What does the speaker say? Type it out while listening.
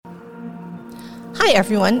Hi,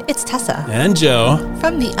 everyone. It's Tessa. And Joe.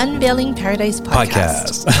 From the Unveiling Paradise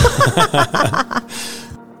podcast.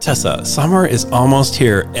 Tessa, summer is almost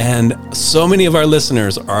here, and so many of our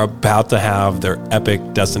listeners are about to have their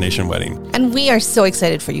epic destination wedding. And we are so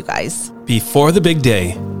excited for you guys. Before the big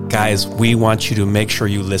day, guys, we want you to make sure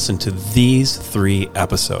you listen to these 3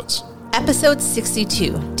 episodes. Episode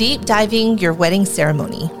 62, Deep Diving Your Wedding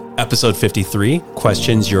Ceremony. Episode 53,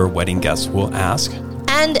 Questions Your Wedding Guests Will Ask.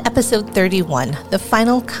 And episode 31, The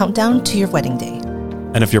Final Countdown to Your Wedding Day.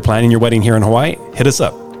 And if you're planning your wedding here in Hawaii, hit us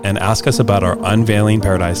up and ask us about our Unveiling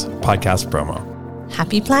Paradise podcast promo.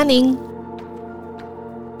 Happy planning.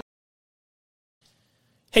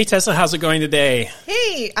 Hey, Tessa, how's it going today?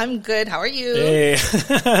 Hey, I'm good. How are you? Hey,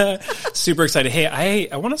 super excited. Hey,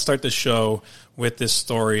 I want to start the show with this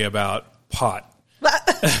story about pot.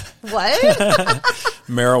 What?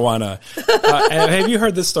 Marijuana. Have you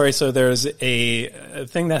heard this story? So there's a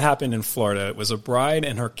thing that happened in Florida. It was a bride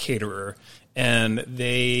and her caterer, and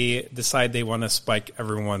they decide they want to spike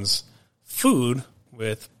everyone's food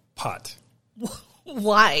with pot.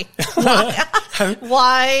 Why?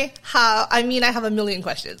 Why? How? I mean, I have a million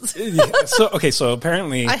questions. So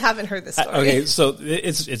apparently... I haven't heard this story. Okay, so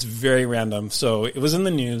it's very random. So it was in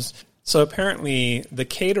the news. So apparently the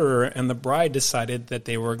caterer and the bride decided that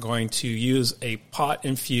they were going to use a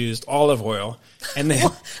pot-infused olive oil. And they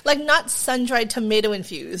like not sun-dried tomato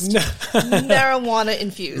infused, marijuana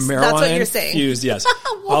infused. Marijuana That's what you're saying. Infused, yes.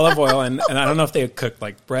 Olive oil. And I don't know if they cooked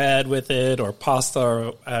like bread with it or pasta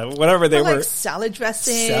or whatever they were. Like salad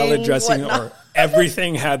dressing. Or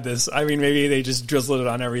everything had this. I mean, maybe they just drizzled it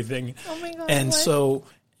on everything. Oh my God. And so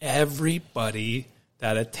everybody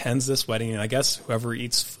that attends this wedding, and I guess whoever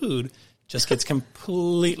eats food, just gets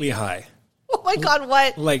completely high. Oh my God,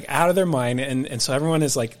 what? Like out of their mind. And so everyone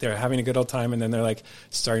is like, they're having a good old time, and then they're like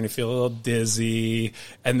starting to feel a little dizzy,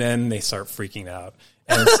 and then they start freaking out.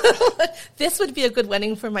 And this would be a good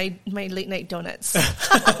wedding for my late night donuts.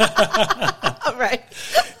 Right.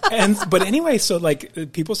 But anyway, so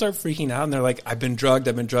like people start freaking out, and they're like, I've been drugged,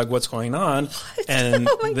 what's going on? What? And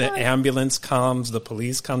Oh the God. ambulance comes, the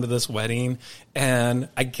police come to this wedding, and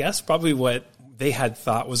I guess probably what they had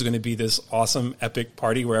thought was going to be this awesome epic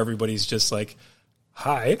party where everybody's just like,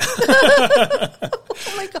 hi.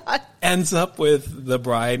 Oh my God. Ends up with the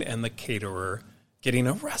bride and the caterer getting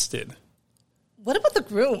arrested. What about the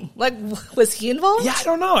groom? Like, was he involved? Yeah, I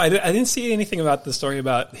don't know. I didn't see anything about the story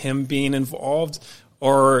about him being involved,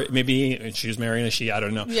 or maybe she was marrying a she. I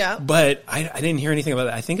don't know. Yeah. But I didn't hear anything about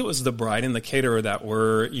that. I think it was the bride and the caterer that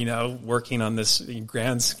were, working on this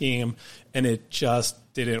grand scheme, and it just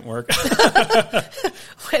didn't work.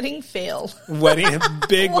 Wedding fail.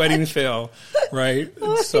 Big wedding fail, right?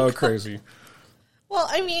 It's so crazy. Well,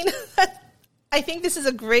 I mean, I think this is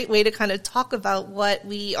a great way to kind of talk about what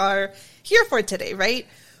we are here for today, right?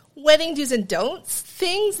 Wedding do's and don'ts,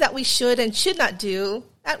 things that we should and should not do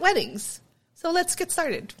at weddings. So let's get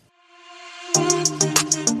started.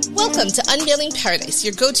 Welcome to Unveiling Paradise,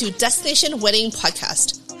 your go-to destination wedding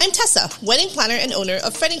podcast. I'm Tessa, wedding planner and owner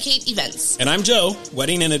of Fred and Kate Events. And I'm Joe,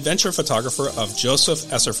 wedding and adventure photographer of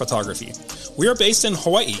Joseph Esser Photography. We are based in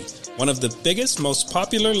Hawaii, one of the biggest, most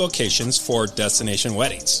popular locations for destination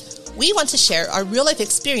weddings. We want to share our real-life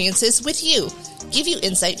experiences with you, give you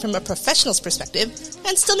insight from a professional's perspective,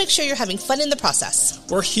 and still make sure you're having fun in the process.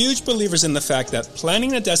 We're huge believers in the fact that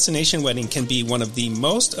planning a destination wedding can be one of the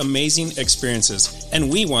most amazing experiences, and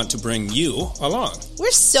we want to bring you along. We're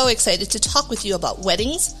so excited to talk with you about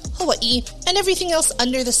weddings, Hawaii, and everything else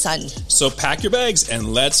under the sun. So pack your bags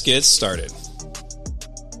and let's get started.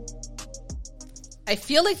 I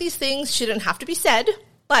feel like these things shouldn't have to be said,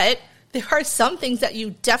 but there are some things that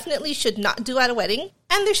you definitely should not do at a wedding,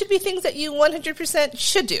 and there should be things that you 100%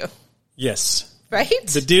 should do. Yes. Right?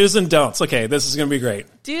 The do's and don'ts. Okay, this is going to be great.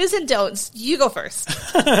 Do's and don'ts. You go first.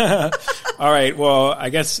 All right, well, I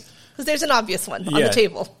guess... Because there's an obvious one on the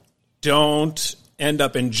table. Don't end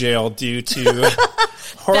up in jail due to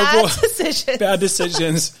horrible... Bad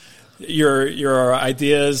decisions. Your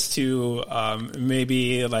ideas to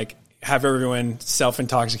maybe like have everyone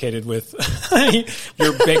self-intoxicated with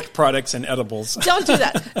your baked products and edibles. Don't do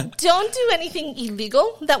that. Don't do anything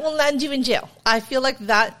illegal that will land you in jail. I feel like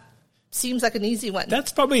that seems like an easy one.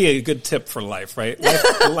 That's probably a good tip for life, right?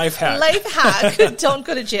 Life hack. Life hack. Don't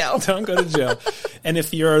go to jail. Don't go to jail. And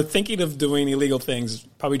if you're thinking of doing illegal things,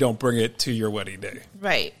 probably don't bring it to your wedding day.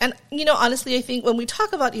 Right. And, honestly, I think when we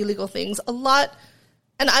talk about illegal things, a lot...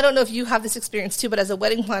 And I don't know if you have this experience too, but as a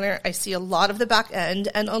wedding planner, I see a lot of the back end,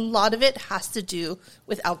 and a lot of it has to do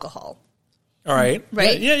with alcohol. All right.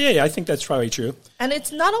 Right? Yeah. I think that's probably true. And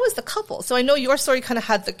it's not always the couple. So I know your story kind of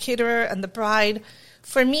had the caterer and the bride,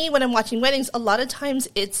 For me, when I'm watching weddings, a lot of times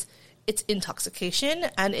it's intoxication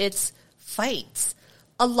and it's fights.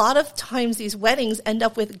 A lot of times these weddings end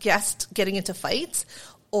up with guests getting into fights,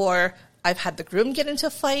 or I've had the groom get into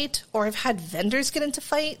a fight, or I've had vendors get into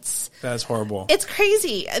fights. That's horrible. It's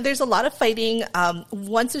crazy. There's a lot of fighting.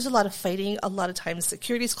 Once there's a lot of fighting, a lot of times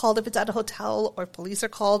security's called if it's at a hotel, or police are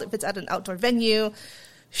called if it's at an outdoor venue.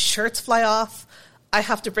 Shirts fly off. I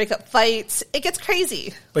have to break up fights. It gets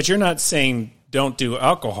crazy. But you're not saying don't do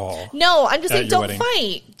alcohol. No, I'm just saying don't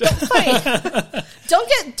fight. Don't fight.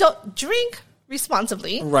 Don't drink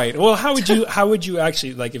responsibly. Right. Well, how would you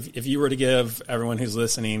actually, like, if you were to give everyone who's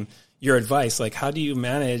listening your advice, like, how do you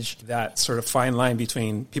manage that sort of fine line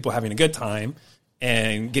between people having a good time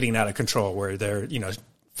and getting out of control where they're,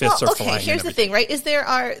 fists are flying? Okay, here's the thing, right?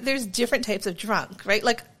 There's different types of drunk, right?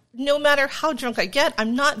 Like, no matter how drunk I get,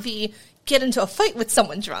 I'm not the get into a fight with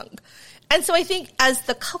someone drunk. And so I think as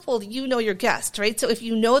the couple, you know your guest, right? So if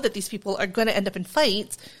you know that these people are going to end up in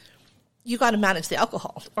fights, you got to manage the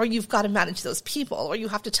alcohol, or you've got to manage those people, or you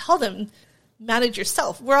have to tell them, manage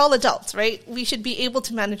yourself. We're all adults, right? We should be able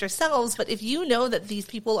to manage ourselves. But if you know that these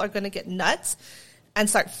people are going to get nuts and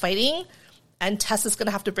start fighting, and Tessa's going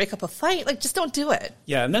to have to break up a fight, like, just don't do it.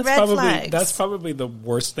 Yeah, and that's probably the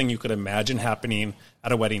worst thing you could imagine happening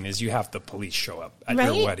at a wedding is you have the police show up at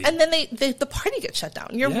your wedding. And then the party gets shut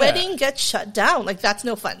down. Your wedding gets shut down. Like, that's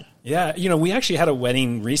no fun. Yeah, we actually had a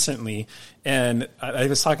wedding recently, and I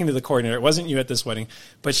was talking to the coordinator. It wasn't you at this wedding,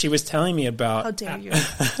 but she was telling me about... How dare you.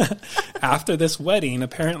 After this wedding,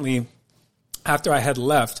 apparently, after I had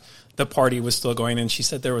left, the party was still going, and she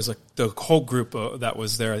said there was the whole group that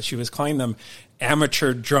was there. She was calling them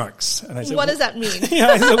amateur drunks. And I said, what does that mean? Yeah,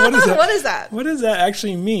 I said, what is that? What is that? What does that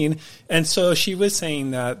actually mean? And so she was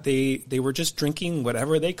saying that they were just drinking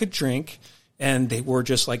whatever they could drink, and they were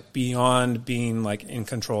just like beyond being like in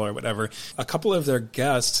control or whatever. A couple of their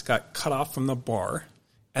guests got cut off from the bar,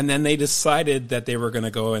 and then they decided that they were going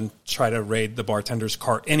to go and try to raid the bartender's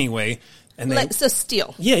cart anyway. And so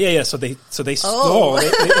steal. Yeah. So they stole.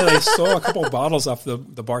 They stole a couple of bottles off the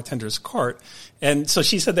bartender's cart, and so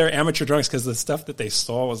she said they're amateur drunks because the stuff that they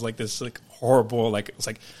stole was like this like horrible, like it was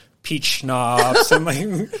like peach schnapps and like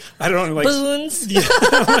I don't know, like boons,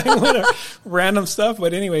 like whatever, random stuff.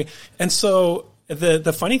 But anyway, and so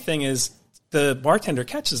the funny thing is, the bartender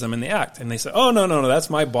catches them in the act, and they say, "Oh no, that's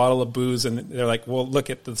my bottle of booze." And they're like, "Well, look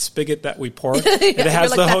at the spigot that we poured. It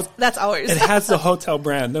has that's ours. It has the hotel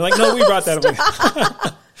brand." They're like, "No, we brought that away."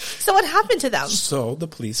 So what happened to them? So the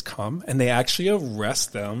police come and they actually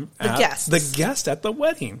arrest them. The guest at the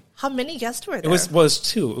wedding. How many guests were there? It was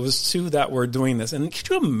two. It was two that were doing this. And could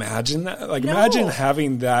you imagine that? Like, imagine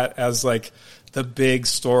having that as like the big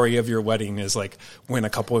story of your wedding is like when a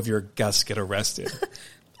couple of your guests get arrested.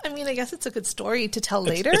 I mean, I guess it's a good story to tell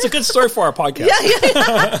later. It's a good story for our podcast.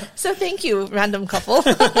 Yeah. So thank you, random couple.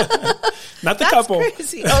 Not the couple. That's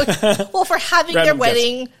crazy. Well, for having their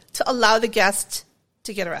wedding to allow the guest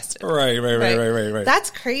to get arrested. Right. That's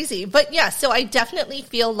crazy. But yeah, so I definitely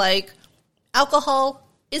feel like alcohol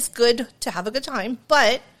is good to have a good time,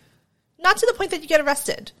 but not to the point that you get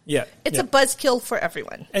arrested. Yeah. It's a buzzkill for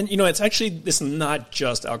everyone. And, it's not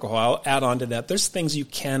just alcohol. I'll add on to that. There's things you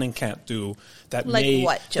can and can't do that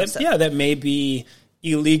what, Joseph? That may be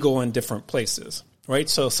illegal in different places, right?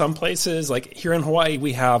 So some places, like here in Hawaii,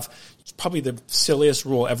 we have probably the silliest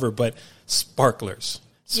rule ever, but sparklers.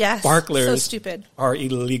 Yes, sparklers so stupid. Are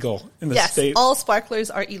illegal in the state. Yes, all sparklers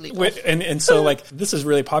are illegal. And so, like, this is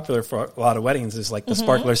really popular for a lot of weddings, is like the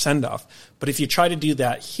sparkler send-off. But if you try to do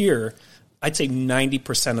that here, I'd say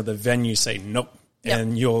 90% of the venues say nope. Yep.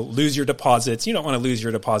 And you'll lose your deposits. You don't want to lose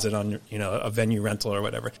your deposit on a venue rental or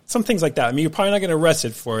whatever. Some things like that. I mean, you're probably not getting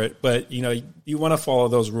arrested for it, but, you want to follow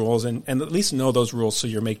those rules and at least know those rules so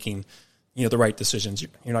you're making, the right decisions.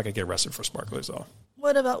 You're not going to get arrested for sparklers, though.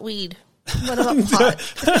 What about weed? What about pot?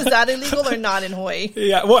 Is that illegal or not in Hawaii?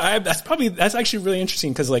 Yeah, well, that's actually really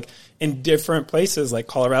interesting because, like, in different places like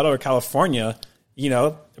Colorado or California,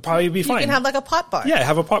 it'd probably be fine. You can have like a pot bar. Yeah,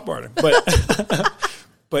 have a pot bar, but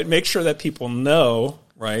but make sure that people know,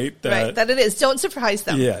 right? That it is. Don't surprise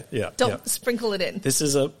them. Yeah. Don't sprinkle it in. This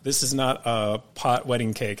is not a pot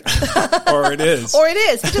wedding cake, or it is. Or it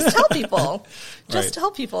is. But just tell people. Just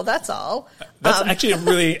tell people. That's all. That's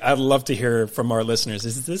actually I'd love to hear from our listeners.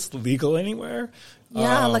 Is this legal anywhere?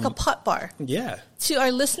 Yeah, like a pot bar. Yeah. To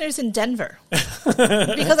our listeners in Denver,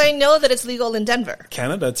 because I know that it's legal in Denver.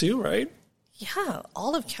 Canada too, right? Yeah,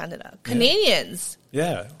 all of Canada. Canadians.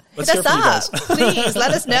 Yeah. Let's hit us up. Please,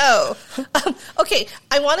 let us know. Okay,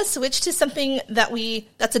 I want to switch to something that's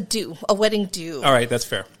a wedding do. All right, that's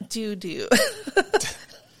fair. Do.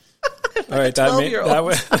 All right,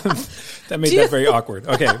 that made that very awkward.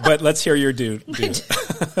 Okay, but let's hear your do.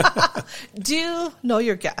 Do know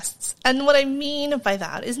your guests. And what I mean by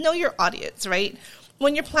that is know your audience, right?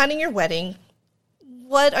 When you're planning your wedding,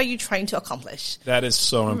 what are you trying to accomplish? That is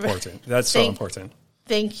so important. That's so important.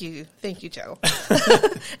 Thank you. Thank you, Joe.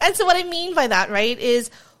 And so what I mean by that, right, is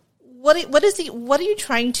what are you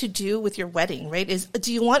trying to do with your wedding, right?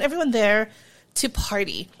 Do you want everyone there to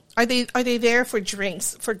party? Are they there for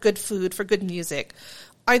drinks, for good food, for good music?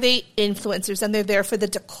 Are they influencers and they're there for the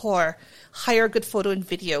decor? Hire a good photo and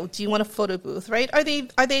video. Do you want a photo booth, right? Are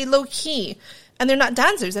they low key and they're not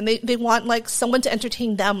dancers and they want like someone to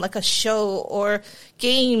entertain them, like a show or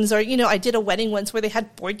games, or, I did a wedding once where they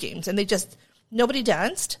had board games and nobody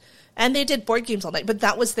danced and they did board games all night, but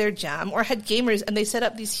that was their jam. Or had gamers and they set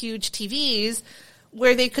up these huge TVs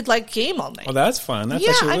where they could like game all night. Oh, that's fun. That's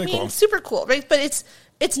actually really cool. Super cool, right? But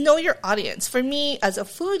it's know your audience. For me as a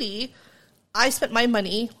foodie, I spent my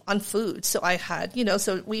money on food. So I had,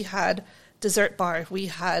 so we had dessert bar, we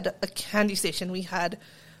had a candy station, we had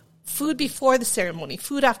food before the ceremony,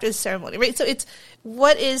 food after the ceremony, right? So it's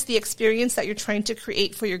what is the experience that you're trying to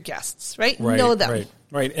create for your guests, right? Know them.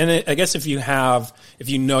 Right. And I guess if you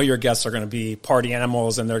know your guests are going to be party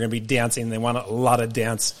animals and they're going to be dancing, they want a lot of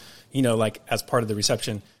dance, like as part of the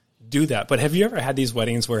reception, do that. But have you ever had these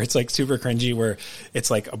weddings where it's like super cringy, where it's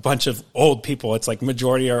like a bunch of old people, it's like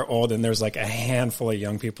majority are old and there's like a handful of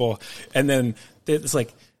young people, and then it's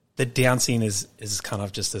like the dancing is kind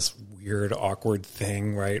of just this weird, awkward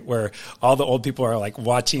thing, right? Where all the old people are like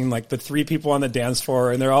watching like the three people on the dance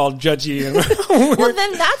floor and they're all judgy. And well,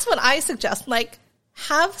 then that's what I suggest. Like,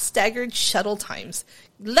 have staggered shuttle times.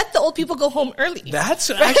 Let the old people go home early. That's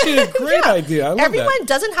actually a great idea. I love Everyone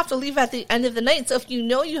doesn't have to leave at the end of the night. So if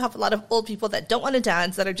you have a lot of old people that don't want to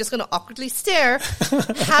dance, that are just going to awkwardly stare,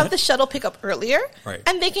 have the shuttle pick up earlier,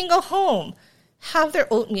 and they can go home. Have their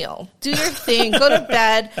oatmeal, do your thing, go to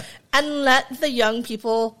bed, and let the young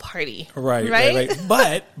people party. Right.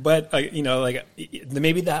 But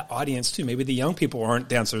maybe that audience too. Maybe the young people aren't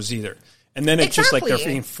dancers either. And then it's just like they're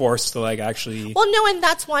being forced to like actually. Well, no, and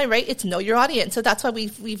that's why, right? It's know your audience. So that's why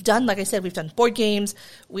we've done, like I said, we've done board games,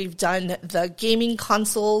 we've done the gaming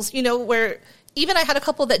consoles. Where even I had a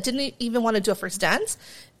couple that didn't even want to do a first dance,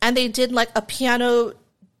 and they did like a piano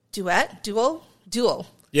duo.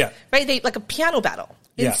 Yeah. Right? They like a piano battle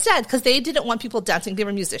instead, because they didn't want people dancing. They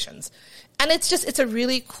were musicians. And it's a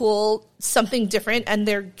really cool, something different. And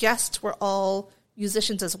their guests were all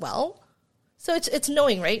musicians as well. So it's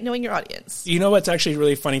knowing, right? Knowing your audience. You know what's actually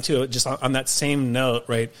really funny too, just on that same note,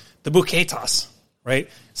 right? The bouquet toss, right?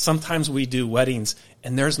 Sometimes we do weddings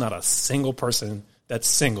and there's not a single person that's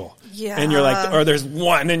single. Yeah. And you're like, or there's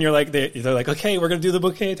one, and you're like, they're like, okay, we're going to do the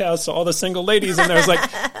bouquet toss to all the single ladies. And there's like,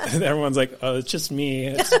 everyone's like, oh, it's just me.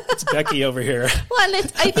 It's Becky over here. Well, and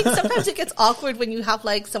I think sometimes it gets awkward when you have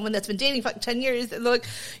like someone that's been dating for like 10 years and they're like,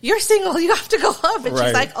 you're single, you have to go up. And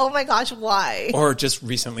she's like, oh my gosh, why? Or just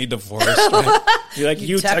recently divorced. Right? You're like,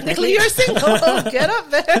 you technically you're single. Get up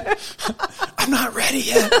there. I'm not ready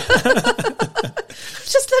yet.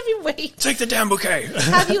 Just let me wait. Take the damn bouquet.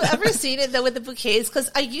 Have you ever seen it though with the bouquets?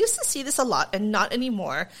 Because I used to see this a lot and not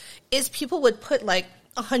anymore, is people would put like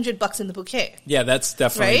 $100 in the bouquet. Yeah, that's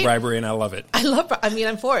definitely bribery and I love it.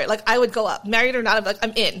 I'm for it. Like I would go up, married or not, I'm like,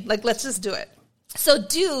 I'm in. Like, let's just do it. So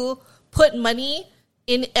do put money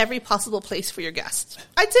in every possible place for your guests.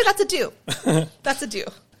 I'd say that's a do. That's a do.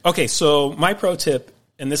 Okay, so my pro tip,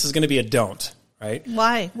 and this is going to be a don't. Right?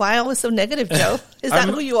 Why? Why always so negative, Joe? Is that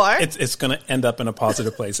who you are? It's going to end up in a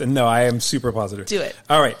positive place. And no, I am super positive. Do it.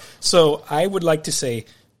 All right. So I would like to say,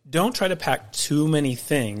 don't try to pack too many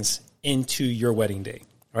things into your wedding day.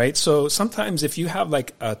 Right? So sometimes if you have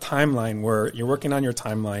like a timeline where you're working on your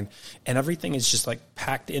timeline and everything is just like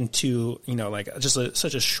packed into, like just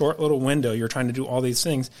such a short little window, you're trying to do all these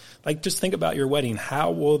things. Like just think about your wedding. How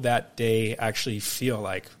will that day actually feel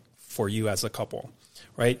like for you as a couple?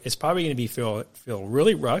 Right? It's probably going to feel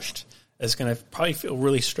really rushed. It's going to probably feel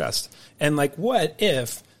really stressed. And like, what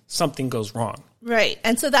if something goes wrong? Right.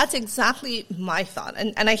 And so that's exactly my thought.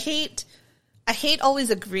 And I hate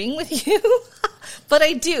always agreeing with you, but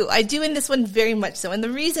I do in this one very much so. And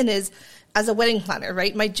the reason is, as a wedding planner,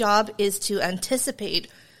 right? My job is to anticipate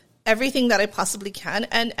everything that I possibly can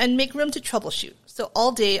and make room to troubleshoot. So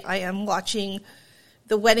all day I am watching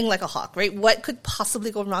the wedding like a hawk, right? What could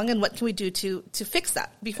possibly go wrong and what can we do to fix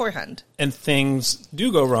that beforehand? And things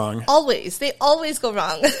do go wrong. Always. They always go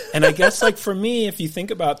wrong. And I guess like for me, if you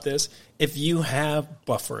think about this, if you have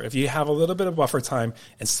buffer, if you have a little bit of buffer time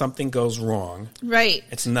and something goes wrong, right?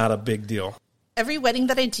 It's not a big deal. Every wedding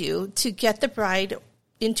that I do, to get the bride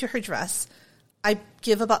into her dress, I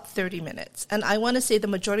give about 30 minutes. And I want to say the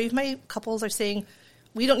majority of my couples are saying,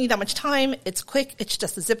 we don't need that much time. It's quick. It's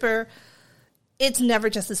just a zipper. It's never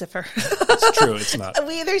just a zipper. It's true. It's not.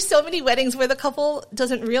 There's so many weddings where the couple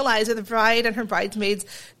doesn't realize, or the bride and her bridesmaids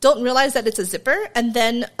don't realize that it's a zipper, and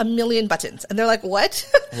then a million buttons. And they're like,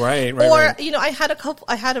 what? Right. Or, I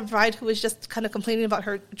had a bride who was just kind of complaining about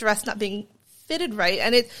her dress not being fitted right.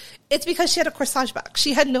 And it's because she had a corsage back.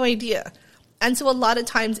 She had no idea. And so a lot of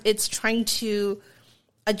times it's trying to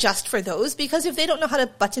adjust for those, because if they don't know how to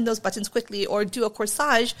button those buttons quickly or do a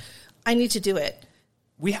corsage, I need to do it.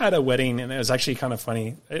 We had a wedding, and it was actually kind of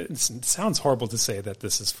funny. It sounds horrible to say that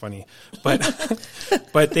this is funny, but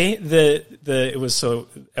but it was so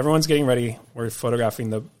everyone's getting ready. We're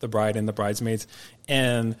photographing the bride and the bridesmaids,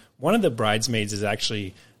 and one of the bridesmaids is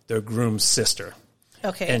actually the groom's sister.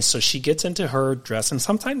 Okay, and so she gets into her dress, and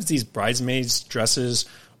sometimes these bridesmaids' dresses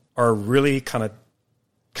are really kind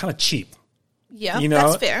of cheap. Yeah,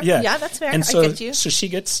 that's fair. Yeah, that's fair. And so, I get you. So she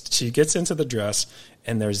gets into the dress,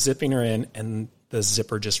 and they're zipping her in, and the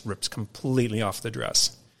zipper just rips completely off the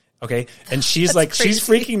dress. Okay. And she's like, crazy. She's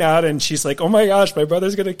freaking out, and she's like, oh my gosh, my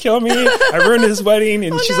brother's going to kill me. I ruined his wedding.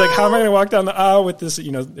 And she's like, how am I going to walk down the aisle with this,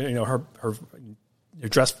 her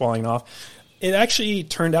dress falling off? It actually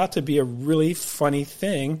turned out to be a really funny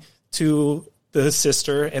thing to the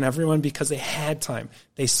sister and everyone, because they had time.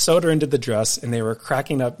 They sewed her into the dress, and they were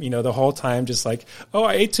cracking up, the whole time, just like, oh,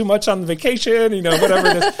 I ate too much on vacation, whatever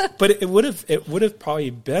it is. But it would have probably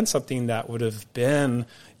been something that would have been,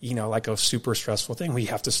 like a super stressful thing. We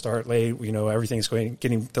have to start late, everything's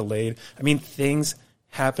getting delayed. I mean, things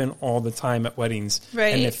happen all the time at weddings.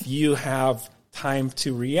 Right. And if you have time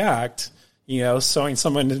to react, sewing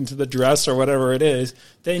someone into the dress or whatever it is,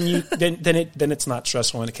 then then it's not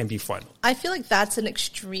stressful, and it can be fun. I feel like that's an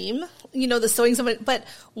extreme, the sewing someone. But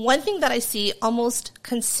one thing that I see almost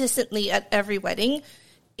consistently at every wedding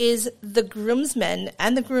is the groomsmen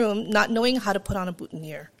and the groom not knowing how to put on a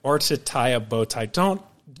boutonniere. Or to tie a bow tie. Don't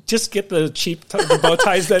just get the cheap the bow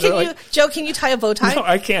ties that are like... Joe, can you tie a bow tie? No,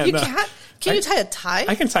 I can't. You can't? Can you tie a tie?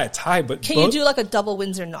 I can tie a tie, but... Can you do like a double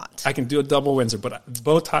Windsor knot? I can do a double Windsor, but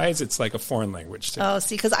bow ties, it's like a foreign language to me. Oh,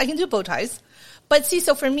 see, because I can do bow ties. But see,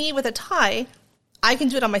 so for me, with a tie, I can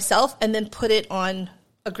do it on myself and then put it on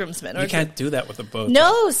a groomsman. You can't do that with a bow tie.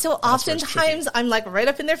 No, so oftentimes I'm like right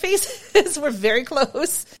up in their faces. We're very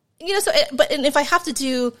close. And if I have to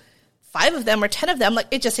do 5 of them or 10 of them, like,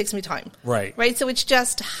 it just takes me time. Right. Right? So it's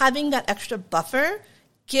just having that extra buffer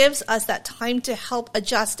gives us that time to help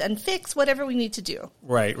adjust and fix whatever we need to do.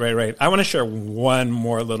 Right. I want to share one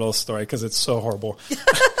more little story because it's so horrible.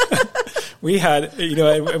 We had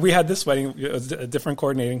this wedding, it was a different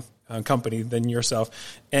coordinating company than yourself.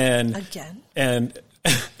 And again.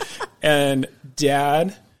 And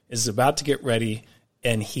Dad is about to get ready,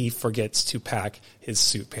 and he forgets to pack his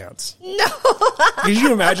suit pants. No. Could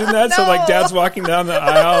you imagine that? No. So like Dad's walking down the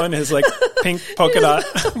aisle in his like pink polka dot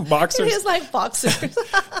boxers. He has like boxers.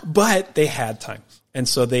 But they had time. And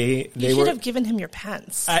so they should have given him your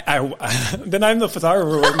pants. Then I'm the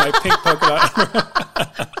photographer with my pink polka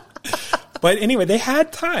dot. But anyway, they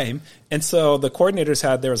had time. And so the coordinators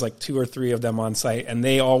there was like 2 or 3 of them on site, and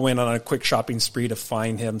they all went on a quick shopping spree to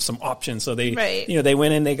find him some options. So they, they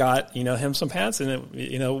went in, they got, him some pants, and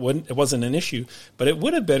it wasn't an issue, but it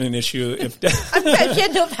would have been an issue if if he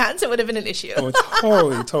had no pants, it would have been an issue. Oh,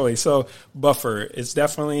 totally. So buffer is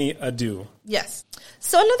definitely a do. Yes.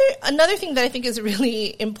 So another thing that I think is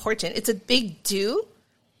really important, it's a big do,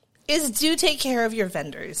 is do take care of your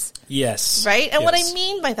vendors. Yes. Right? And what I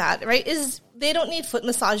mean by that, right, is they don't need foot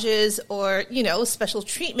massages or, special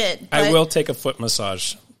treatment. I will take a foot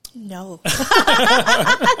massage. No.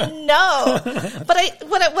 No. But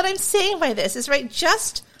what I'm saying by this is, right,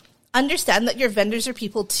 just understand that your vendors are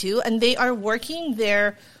people too, and they are working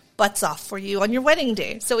their butts off for you on your wedding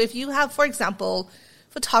day. So if you have, for example,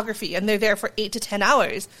 photography and they're there for 8 to 10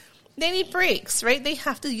 hours, they need breaks, right? They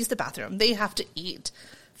have to use the bathroom. They have to eat.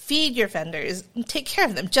 Feed your vendors, take care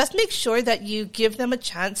of them. Just make sure that you give them a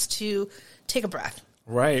chance to take a breath.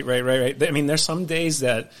 Right. I mean, there's some days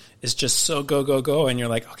that it's just so go, and you're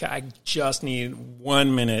like, okay, I just need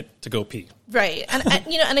 1 minute to go pee. Right. And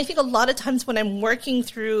I think a lot of times when I'm working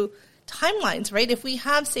through timelines, right, if we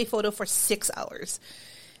have, say, photo for 6 hours,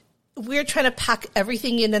 we're trying to pack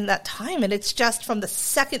everything in that time, and it's just from the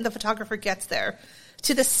second the photographer gets there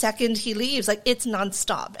to the second he leaves, like, it's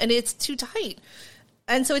nonstop, and it's too tight.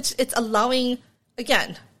 And so it's allowing,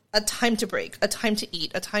 again, a time to break, a time to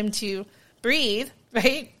eat, a time to breathe,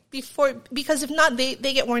 right? Because if not, they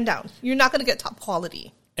get worn down. You're not going to get top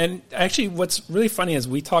quality. And actually, what's really funny is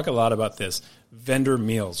we talk a lot about this, vendor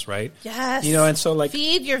meals, right? Yes. And so like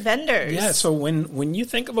feed your vendors. Yeah. So when you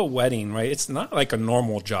think of a wedding, right, it's not like a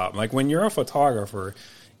normal job. Like when you're a photographer,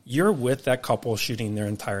 you're with that couple shooting their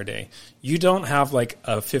entire day. You don't have like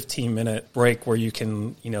a 15-minute break where you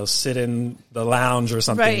can, sit in the lounge or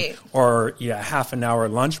something, right. or half an hour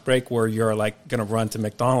lunch break where you're like going to run to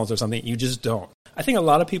McDonald's or something. You just don't. I think a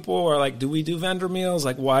lot of people are like, do we do vendor meals?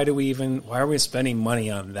 Like, why are we spending money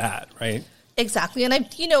on that? Right. Exactly. And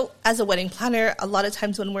as a wedding planner, a lot of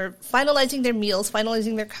times when we're finalizing their meals,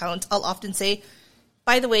 finalizing their count, I'll often say,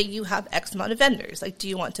 by the way, you have X amount of vendors. Like, do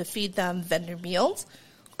you want to feed them vendor meals?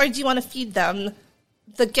 Or do you want to feed them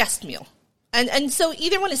the guest meal? And so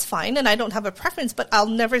either one is fine, and I don't have a preference, but I'll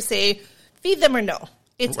never say feed them or no.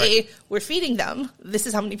 It's right. We're feeding them. This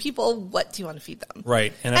is how many people. What do you want to feed them?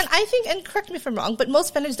 Right. And I think, and correct me if I'm wrong, but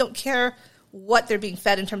most vendors don't care what they're being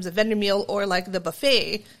fed in terms of vendor meal or like the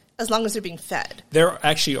buffet, as long as they're being fed. There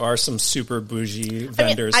actually are some super bougie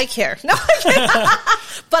vendors. I care. No, I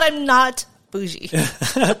care. But I'm not bougie.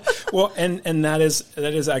 Well, and that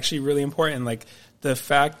is actually really important. Like, the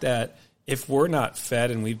fact that if we're not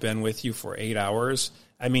fed and we've been with you for 8 hours,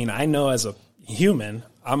 I mean, I know as a human,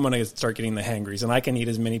 I'm going to start getting the hangries, and I can eat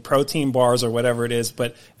as many protein bars or whatever it is,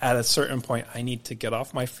 but at a certain point, I need to get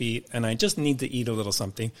off my feet, and I just need to eat a little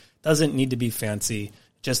something. Doesn't need to be fancy,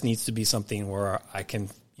 just needs to be something where I can,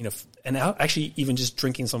 and actually even just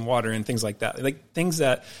drinking some water and things like that. Like things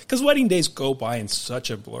that, because wedding days go by in such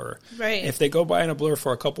a blur. Right. If they go by in a blur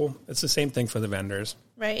for a couple, it's the same thing for the vendors.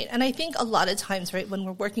 Right. And I think a lot of times, right, when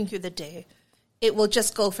we're working through the day, it will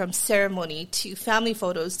just go from ceremony to family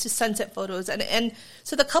photos to sunset photos. And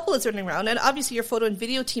so the couple is running around, and obviously your photo and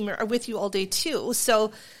video team are with you all day too.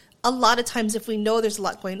 So a lot of times if we know there's a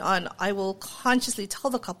lot going on, I will consciously tell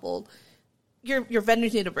the couple, your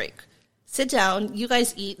vendors need a break. Sit down, you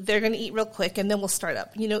guys eat, they're going to eat real quick, and then we'll start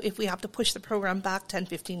up. If we have to push the program back 10,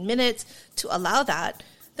 15 minutes to allow that,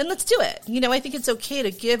 then let's do it. I think it's okay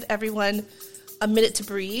to give everyone a minute to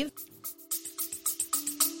breathe.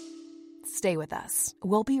 Stay with us.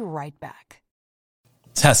 We'll be right back.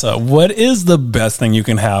 Tessa, what is the best thing you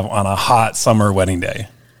can have on a hot summer wedding day?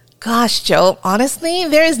 Gosh, Joe, honestly,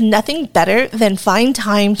 there is nothing better than Fine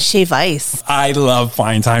Time Shave Ice. I love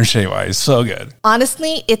Fine Time Shave Ice. So good.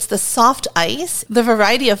 Honestly, it's the soft ice, the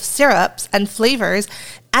variety of syrups and flavors,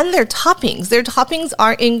 and their toppings. Their toppings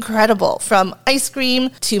are incredible, from ice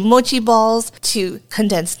cream to mochi balls to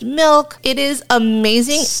condensed milk. It is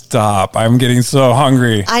amazing. Stop. I'm getting so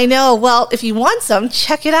hungry. I know. Well, if you want some,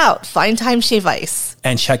 check it out. Fine Time Shave Ice.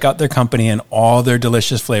 And check out their company and all their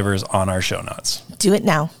delicious flavors on our show notes. Do it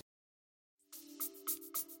now.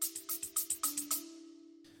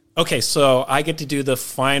 Okay, so I get to do the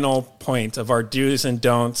final point of our do's and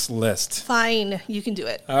don'ts list. Fine, you can do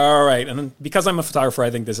it. All right, and because I'm a photographer,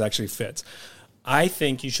 I think this actually fits. I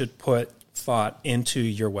think you should put thought into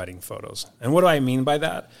your wedding photos. And what do I mean by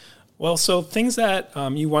that? Well, so things that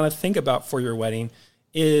you want to think about for your wedding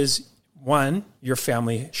is, one, your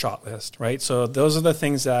family shot list, right? So those are the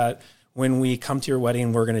things that when we come to your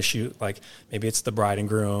wedding, we're going to shoot, like maybe it's the bride and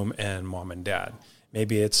groom and mom and dad.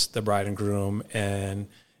 Maybe it's the bride and groom and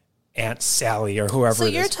Aunt Sally or whoever. So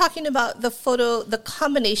you're talking about the photo, the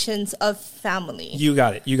combinations of family. You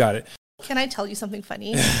got it. Can I tell you something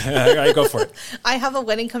funny? Go for it. I have a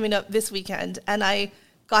wedding coming up this weekend, and I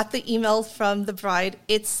got the email from the bride.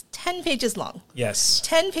 It's 10 pages long. Yes.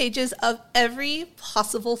 10 pages of every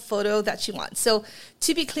possible photo that she wants. So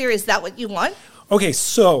to be clear, is that what you want? Okay,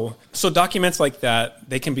 so documents like that,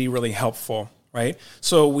 they can be really helpful, right?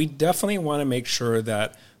 So we definitely want to make sure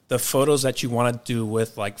that the photos that you want to do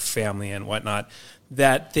with like family and whatnot,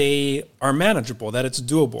 that they are manageable, that it's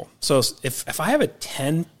doable. So if I have a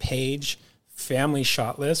 10-page family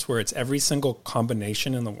shot list where it's every single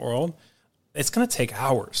combination in the world, it's going to take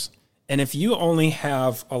hours. And if you only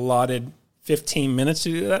have allotted 15 minutes to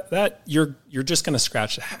do that you're just going to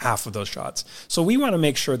scratch half of those shots. So we want to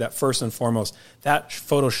make sure that first and foremost, that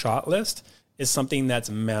photo shot list is something that's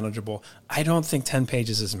manageable. I don't think 10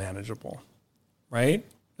 pages is manageable, right?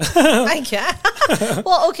 I guess.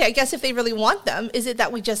 Well, okay, I guess if they really want them, is it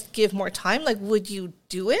that we just give more time? Like, would you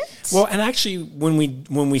do it? Well, and actually, when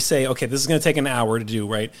we say, okay, this is going to take an hour to do,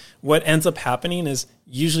 right? What ends up happening is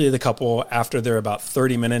usually the couple, after they're about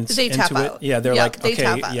 30 minutes they into tap it, out. yeah, they're like, they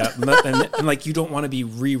okay, yeah, and like you don't want to be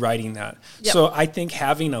rewriting that. Yep. So I think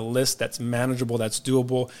having a list that's manageable, that's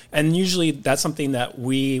doable, and usually that's something that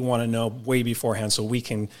we want to know way beforehand, so we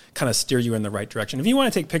can kind of steer you in the right direction. If you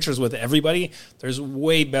want to take pictures with everybody, there's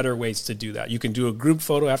way better ways to do that. You can do a group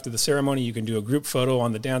photo after the ceremony. You can do a group photo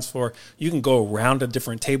on the dance floor. You can go around to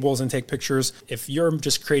different tables and take pictures. If you're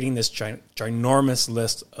just creating this ginormous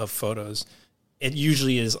list of photos, it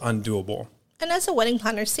usually is undoable. And as a wedding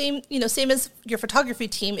planner, same as your photography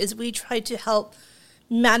team, is we try to help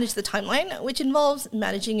manage the timeline, which involves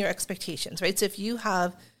managing your expectations, right? So if you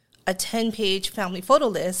have a 10-page family photo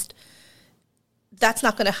list, that's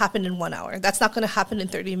not going to happen in 1 hour. That's not going to happen in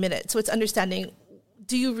 30 minutes. So it's understanding,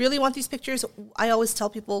 do you really want these pictures? I always tell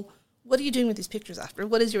people, what are you doing with these pictures after?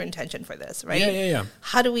 What is your intention for this, right? Yeah.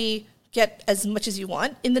 How do we get as much as you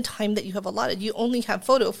want in the time that you have allotted? You only have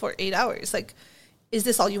photo for 8 hours. Like, is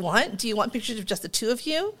this all you want? Do you want pictures of just the two of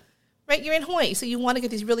you? Right? You're in Hawaii, so you want to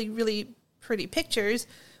get these really, really pretty pictures.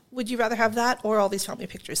 Would you rather have that or all these family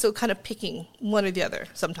pictures? So kind of picking one or the other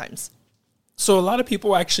sometimes. So a lot of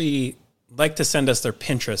people actually like to send us their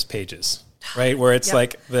Pinterest pages, right? Where it's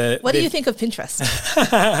like What do you think of Pinterest?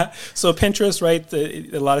 So Pinterest, right?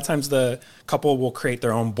 A lot of times the couple will create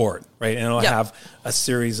their own board, right? And it'll have a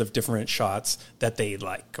series of different shots that they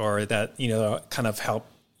like, or that, kind of help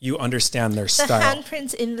you understand their style. The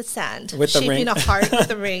handprints in the sand, with shaping a heart with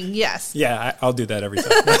a ring. Yes. Yeah, I'll do that every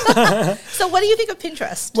time. So what do you think of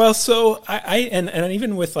Pinterest? Well, so and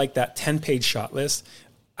even with like that 10-page shot list,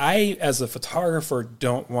 I, as a photographer,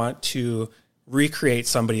 don't want to recreate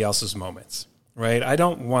somebody else's moments, right? I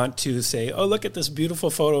don't want to say, oh, look at this beautiful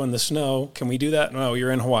photo in the snow. Can we do that? No, you're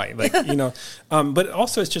in Hawaii. Like, but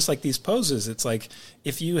also it's just like these poses. It's like,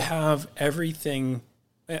 if you have everything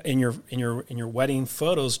in your wedding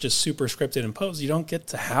photos just super scripted and posed, you don't get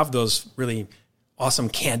to have those really awesome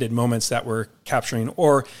candid moments that we're capturing,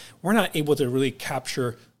 or we're not able to really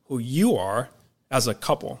capture who you are as a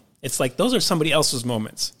couple. It's like those are somebody else's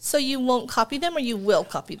moments. So you won't copy them, or you will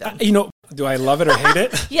copy them? Do I love it or hate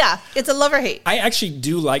it? Yeah, it's a love or hate. I actually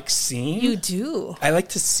do like seeing. You do? I like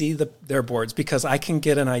to see their boards because I can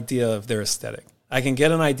get an idea of their aesthetic. I can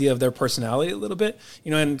get an idea of their personality a little bit,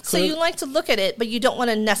 and so you like to look at it, but you don't want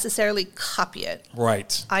to necessarily copy it.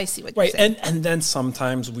 Right. I see what you're saying. And then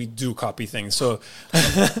sometimes we do copy things. So,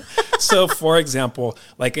 so for example,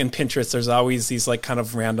 like in Pinterest, there's always these like kind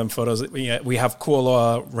of random photos. We have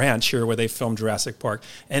Kualoa Ranch here where they filmed Jurassic Park,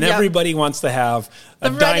 and everybody wants to have a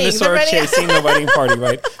dinosaur chasing the wedding party,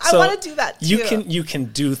 right? So I want to do that too. You can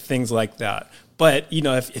do things like that. But,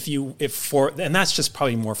 and that's just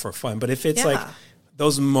probably more for fun. But if it's like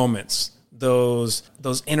those moments, those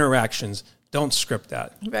interactions, don't script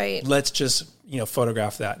that. Right. Let's just,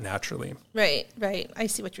 photograph that naturally. Right. I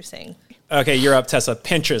see what you're saying. Okay, you're up, Tessa.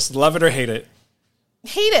 Pinterest, love it or hate it?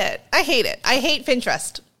 Hate it. I hate it. I hate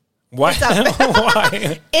Pinterest. Why?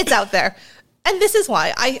 Why? It's out there. And this is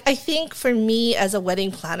why. I think for me as a wedding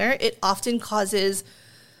planner, it often causes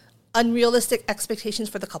unrealistic expectations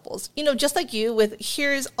for the couples. Just like you with,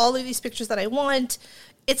 here's all of these pictures that I want.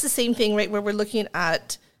 It's the same thing, right? Where we're looking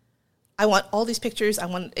at, I want all these pictures. I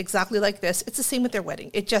want exactly like this. It's the same with their wedding.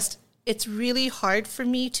 It's really hard for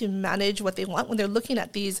me to manage what they want when they're looking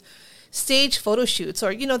at these stage photo shoots,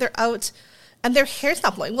 or, they're out and their hair's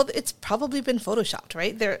not blowing. Well, it's probably been photoshopped,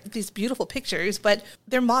 right? They're these beautiful pictures, but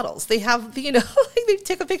they're models. They have, like they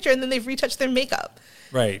take a picture and then they've retouched their makeup.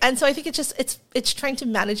 Right. And so I think it's trying to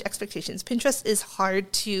manage expectations. Pinterest is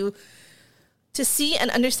hard to see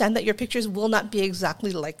and understand that your pictures will not be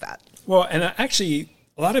exactly like that. Well, and actually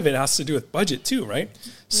a lot of it has to do with budget too, right?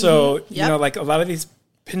 So, like a lot of these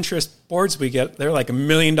Pinterest boards we get, they're like $1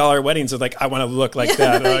 million weddings. It's like, I want to look like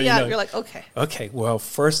that. You're like, okay. Okay, well,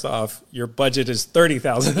 first off, your budget is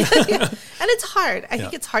 $30,000. And it's hard. I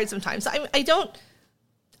think it's hard sometimes. I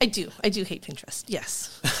do hate Pinterest.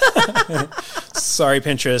 Yes. Sorry,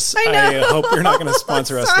 Pinterest. I hope you're not going to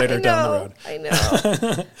sponsor us later down the road. I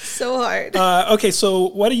know. So hard. Okay, so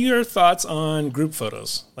what are your thoughts on group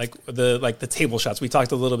photos? Like the table shots. We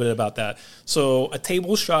talked a little bit about that. So a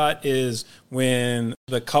table shot is when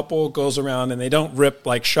the couple goes around and they don't rip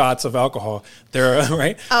like shots of alcohol. They're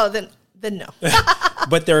right. Oh, then no.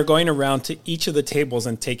 But they're going around to each of the tables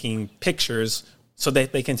and taking pictures, so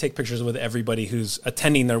that they can take pictures with everybody who's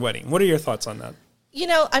attending their wedding. What are your thoughts on that?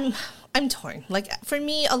 I'm torn. Like for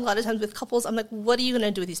me, a lot of times with couples, I'm like, what are you going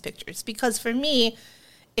to do with these pictures? Because for me,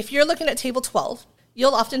 if you're looking at table 12,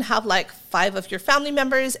 you'll often have like 5 of your family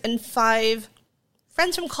members and 5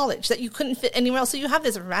 friends from college that you couldn't fit anywhere else. So you have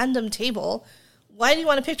this random table. Why do you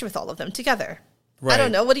want a picture with all of them together? Right. I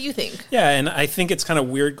don't know. What do you think? Yeah, and I think it's kind of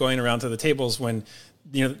weird going around to the tables when,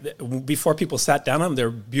 before people sat down on them,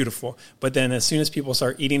 they're beautiful. But then as soon as people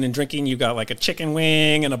start eating and drinking, you got like a chicken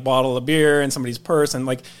wing and a bottle of beer and somebody's purse. And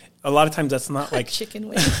like a lot of times that's not like chicken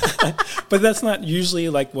wing, but that's not usually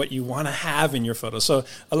like what you want to have in your photo. So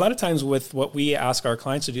a lot of times with what we ask our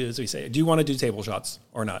clients to do is we say, do you want to do table shots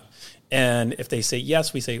or not? And if they say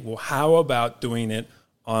yes, we say, well, how about doing it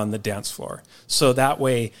on the dance floor? So that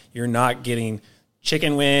way you're not getting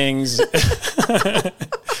chicken wings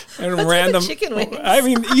and random chicken wings. I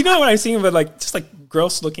mean, you know what I'm saying, but like just like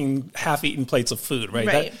gross looking half-eaten plates of food, right?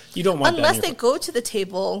 Right. You don't want unless that they go to the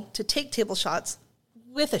table to take table shots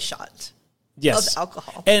with a shot yes. of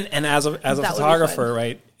alcohol. And as a photographer,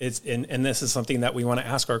 right? It's and this is something that we want to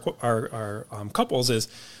ask our couples is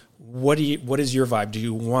what is your vibe? Do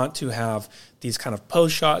you want to have these kind of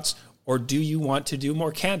pose shots? Or do you want to do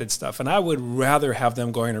more candid stuff? And I would rather have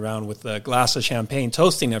them going around with a glass of champagne,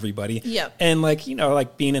 toasting everybody. Yep. And like, you know,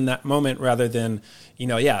 like being in that moment rather than, you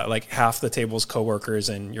know, like half the table's coworkers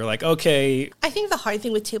and you're like, okay. I think the hard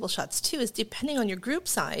thing with table shots too is depending on your group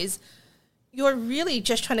size, you're really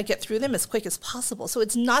just trying to get through them as quick as possible. So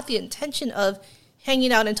it's not the intention of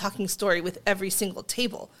hanging out and talking story with every single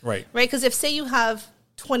table. Right. Right? Because if say you have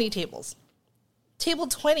 20 tables, table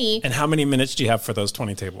 20. And how many minutes do you have for those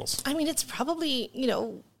 20 tables? I mean, it's probably, you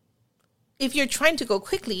know, if you're trying to go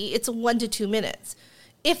quickly, it's 1 to 2 minutes.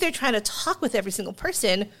 If they're trying to talk with every single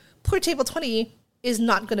person, poor table 20 is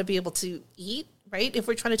not going to be able to eat, right? If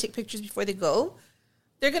we're trying to take pictures before they go,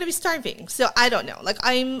 they're going to be starving. So I don't know. Like,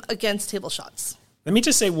 I'm against table shots. Let me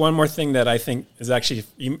just say one more thing that I think is actually,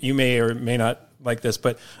 you may or may not like this,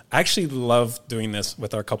 but I actually love doing this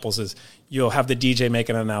with our couples is you'll have the DJ make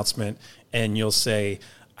an announcement and you'll say,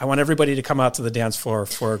 I want everybody to come out to the dance floor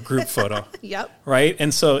for a group photo. Yep. Right?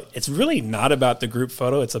 And so it's really not about the group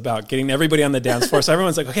photo. It's about getting everybody on the dance floor. So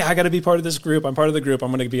everyone's like, okay, I got to be part of this group. I'm part of the group. I'm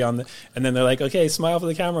going to be on the, and then they're like, okay, smile for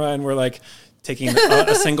the camera. And we're like taking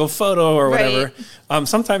a single photo or whatever. Right.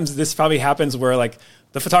 Sometimes this probably happens where like,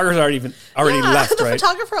 the photographer's already left, the right? The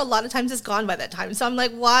photographer a lot of times is gone by that time. So I'm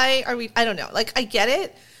like, why are we, I don't know. Like, I get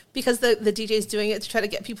it because the DJ is doing it to try to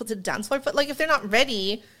get people to the dance floor. But like, if they're not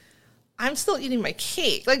ready, I'm still eating my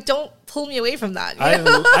cake. Like, don't pull me away from that. You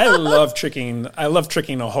know? I love tricking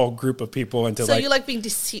a whole group of people into so you like being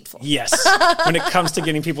deceitful. Yes. When it comes to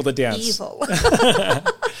getting people to dance. Evil.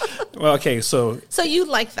 Well, okay. So you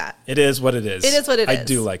like that. It is what it is. It is what it is. I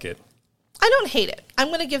do like it. I don't hate it. I'm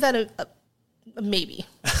going to give that a maybe,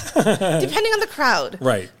 depending on the crowd.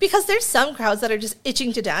 Right. Because there's some crowds that are just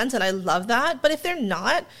itching to dance, and I love that. But if they're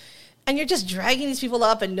not, and you're just dragging these people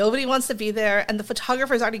up, and nobody wants to be there, and the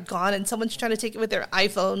photographer's already gone, and someone's trying to take it with their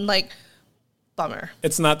iPhone, like, bummer.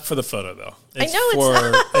 It's not for the photo, though. It's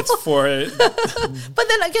for. It's for.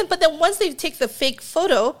 But then once they take the fake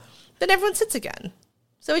photo, then everyone sits again.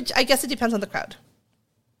 So I guess it depends on the crowd.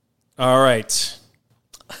 All right.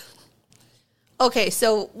 Okay,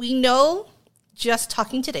 so we know just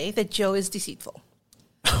talking today that Joe is deceitful.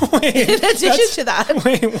 Wait, in addition to that,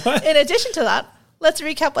 wait, what? In addition to that, let's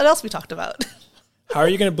recap what else we talked about. How are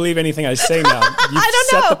you going to believe anything I say now? You've I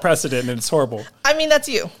don't know. set the precedent, and it's horrible. I mean, that's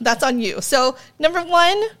you. That's on you. So, number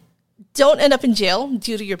 1, don't end up in jail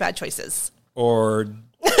due to your bad choices. Or do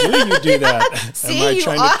you do that? See, Am I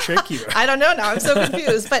trying to trick you? I don't know now. I'm so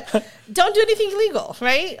confused. But don't do anything illegal,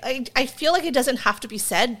 right? I feel like it doesn't have to be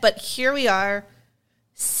said, but here we are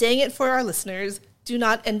saying it for our listeners. Do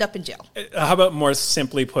not end up in jail. How about more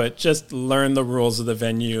simply put, just learn the rules of the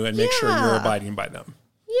venue and make sure you're abiding by them.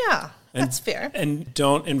 Yeah, that's fair. And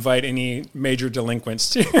don't invite any major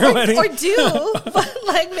delinquents to your wedding. Or do, but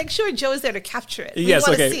like make sure Joe is there to capture it. Yes,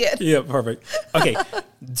 we want okay. to see it. Yeah, perfect. Okay,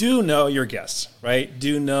 do know your guests, right?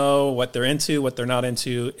 Do know what they're into, what they're not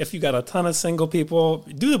into. If you got a ton of single people,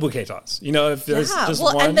 do the bouquet toss. You know, if there's just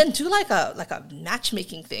one. And then do like a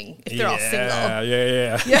matchmaking thing if they're all single.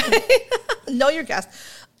 Yeah. Know your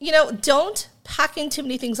guests. You know, don't pack in too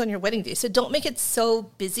many things on your wedding day. So don't make it so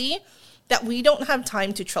busy that we don't have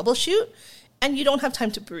time to troubleshoot and you don't have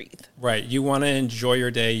time to breathe. Right. You want to enjoy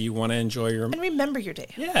your day. You want to enjoy your... And remember your day.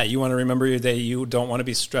 Yeah, you want to remember your day. You don't want to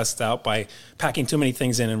be stressed out by packing too many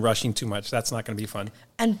things in and rushing too much. That's not going to be fun.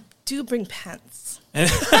 And do bring pants.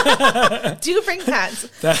 Do bring pants.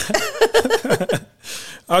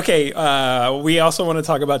 Okay. We also want to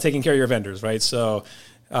talk about taking care of your vendors, right? So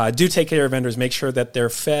do take care of your vendors. Make sure that they're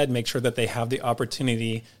fed. Make sure that they have the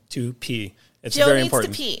opportunity to pee. It's Joe very needs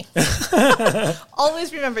important. to pee.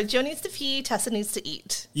 Always remember, Joe needs to pee, Tessa needs to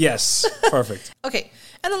eat. Yes, perfect. Okay,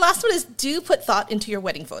 and the last one is do put thought into your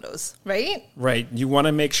wedding photos, right? Right. You want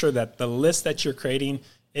to make sure that the list that you're creating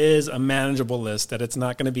is a manageable list, that it's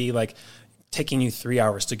not going to be like taking you 3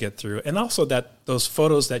 hours to get through. And also that those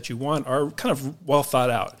photos that you want are kind of well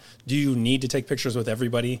thought out. Do you need to take pictures with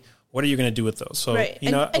everybody? What are you going to do with those? So, right.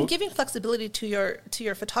 And giving flexibility to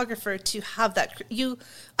your photographer to have that.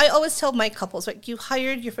 I always tell my couples, right, you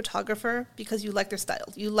hired your photographer because you like their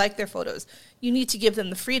style. You like their photos. You need to give them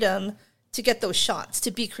the freedom to get those shots,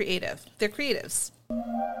 to be creative. They're creatives.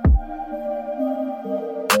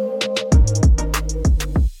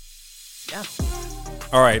 Yeah.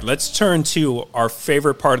 All right, let's turn to our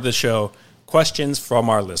favorite part of the show, questions from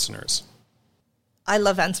our listeners. I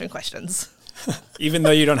love answering questions. Even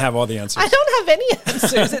though you don't have all the answers. I don't have any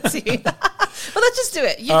answers, it seems. But let's just do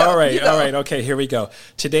it. All right. Okay, here we go.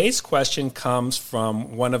 Today's question comes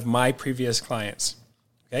from one of my previous clients.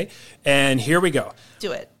 Okay, and here we go.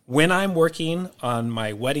 Do it. When I'm working on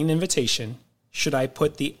my wedding invitation, should I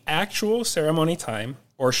put the actual ceremony time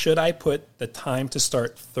or should I put the time to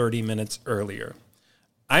start 30 minutes earlier?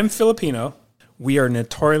 I'm Filipino. We are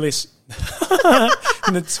notoriously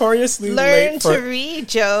Learn late to read,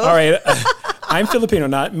 Joe. All right. I'm Filipino,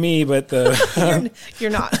 not me, but you're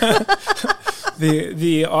not.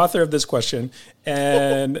 the author of this question.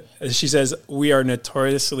 And she says, we are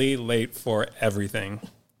notoriously late for everything.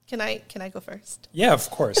 Can I go first? Yeah, of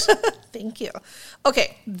course. Thank you.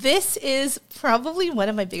 Okay, this is probably one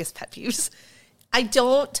of my biggest pet peeves. I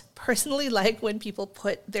don't personally like when people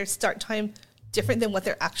put their start time different than what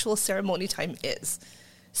their actual ceremony time is.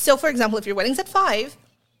 So, for example, if your wedding's at 5,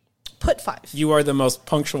 put 5. You are the most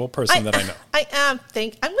punctual person that I know. I am.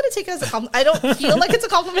 I'm going to take it as a compliment. I don't feel like it's a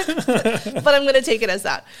compliment, but I'm going to take it as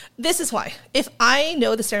that. This is why. If I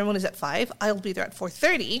know the ceremony is at 5, I'll be there at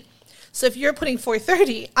 4:30. So if you're putting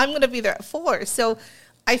 4:30, I'm going to be there at 4. So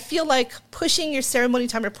I feel like pushing your ceremony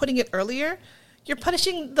time or putting it earlier, you're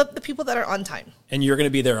punishing the people that are on time. And you're going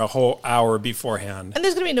to be there a whole hour beforehand. And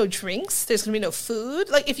there's going to be no drinks. There's going to be no food.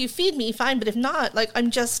 Like, if you feed me, fine. But if not, like, I'm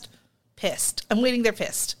just pissed. I'm waiting there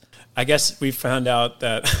pissed. I guess we found out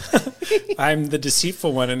that I'm the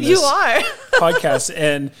deceitful one in this podcast.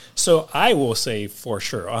 And so I will say for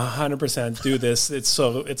sure, 100% do this. It's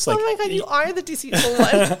like, oh my God, you are the deceitful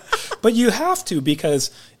one. But you have to, because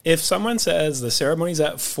if someone says the ceremony's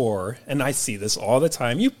at 4, and I see this all the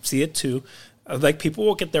time, you see it too. Like, people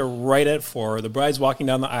will get there right at 4. The bride's walking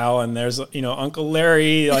down the aisle, and there's, Uncle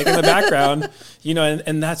Larry, like, in the background,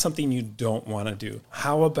 and that's something you don't want to do.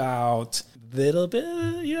 How about little bit,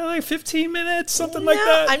 like 15 minutes, something like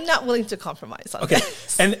that? I'm not willing to compromise on okay.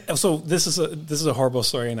 this. And so this is a horrible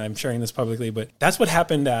story, and I'm sharing this publicly, but that's what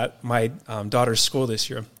happened at my daughter's school this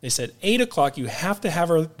year. They said 8 o'clock, you have to have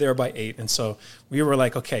her there by 8. And so we were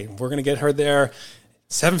like, okay, we're going to get her there.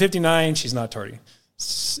 7:59, she's not tardy.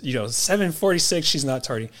 7:46, she's not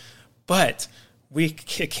tardy. But we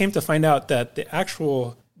came to find out that the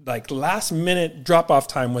actual last minute drop off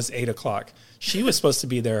time was 8 o'clock. She was supposed to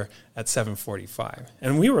be there at 7:45.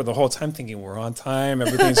 And we were the whole time thinking, we're on time,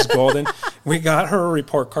 everything's golden. We got her a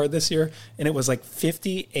report card this year, and it was like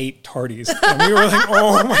 58 tardies. And we were like,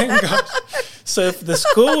 oh my gosh. So if the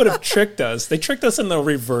school would have tricked us, they tricked us in the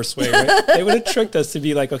reverse way, right? They would have tricked us to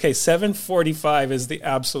be like, okay, 7:45 is the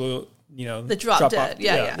absolute, the drop dead.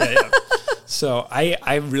 Yeah. So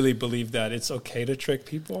I really believe that it's okay to trick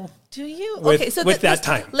people. Do you? With that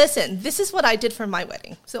time. Listen, this is what I did for my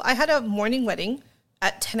wedding. So I had a morning wedding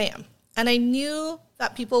at 10 a.m. And I knew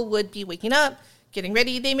that people would be waking up, getting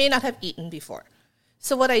ready. They may not have eaten before.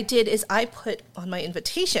 So what I did is I put on my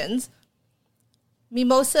invitations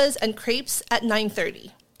mimosas and crepes at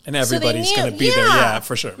 9:30. And everybody's going to be there. Yeah,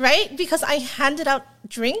 for sure. Right? Because I handed out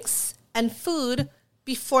drinks and food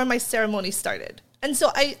before my ceremony started. And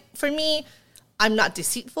so for me, I'm not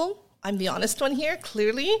deceitful. I'm the honest one here,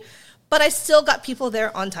 clearly. But I still got people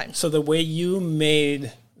there on time. So the way you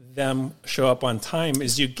made them show up on time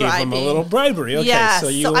is you gave them a little bribery. Okay, yes, so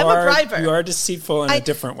I'm a briber. You are deceitful in a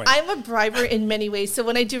different way. I'm a briber in many ways. So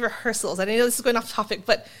when I do rehearsals, and I know this is going off topic,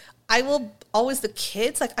 but I will always, the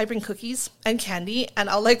kids, I bring cookies and candy, and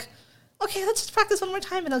I'll okay, let's just practice one more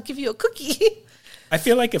time, and I'll give you a cookie. I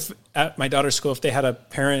feel like if at my daughter's school, if they had a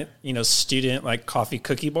parent, student coffee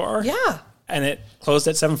cookie bar. Yeah. And it closed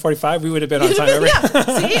at 7:45, we would have been on time.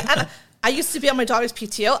 See, and I used to be on my daughter's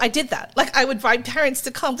PTO. I did that. I would bribe parents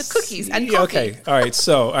to come with cookies and coffee. Okay, all right.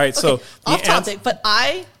 So off topic, but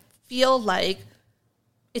I feel like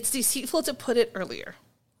it's deceitful to put it earlier.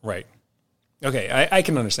 Right. Okay, I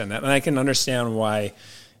can understand that, and I can understand why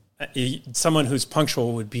someone who's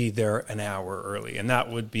punctual would be there an hour early, and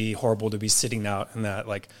that would be horrible to be sitting out in that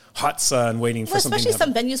hot sun waiting for something. Especially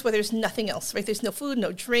some venues where there's nothing else, right? There's no food,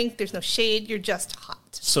 no drink, there's no shade. You're just hot.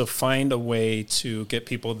 So find a way to get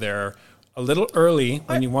people there a little early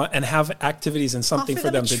when you want, and have activities and something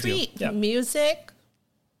for them to do. Yeah. Music,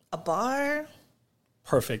 a bar.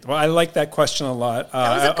 Perfect. Well, I like that question a lot.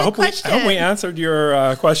 That was a good question. I hope we answered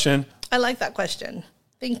your question. I like that question.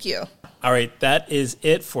 Thank you. All right, that is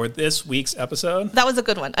it for this week's episode. That was a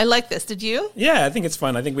good one. I like this. Did you? Yeah, I think it's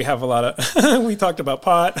fun. I think we have a lot of... we talked about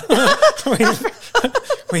pot.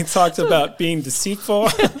 We talked about being deceitful.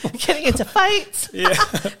 Getting into fights. Yeah.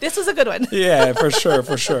 This was a good one. Yeah, for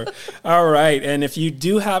sure. All right. And if you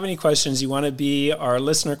do have any questions, you want to be our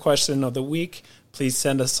listener question of the week, please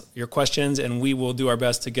send us your questions and we will do our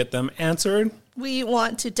best to get them answered. We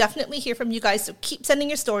want to definitely hear from you guys, so keep sending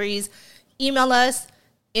your stories. Email us,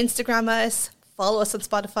 Instagram us, follow us on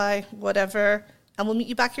Spotify, whatever, and we'll meet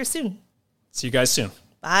you back here soon. See you guys soon.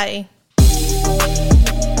 Bye.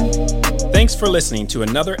 Thanks for listening to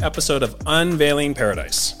another episode of Unveiling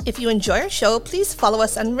Paradise. If you enjoy our show, please follow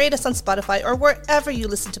us and rate us on Spotify or wherever you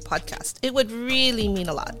listen to podcasts. It would really mean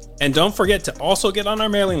a lot. And don't forget to also get on our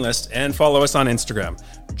mailing list and follow us on Instagram.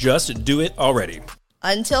 Just do it already.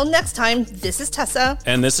 Until next time, this is Tessa.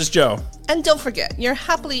 And this is Joe. And don't forget, your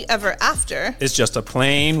happily ever after is just a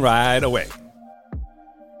plane ride away.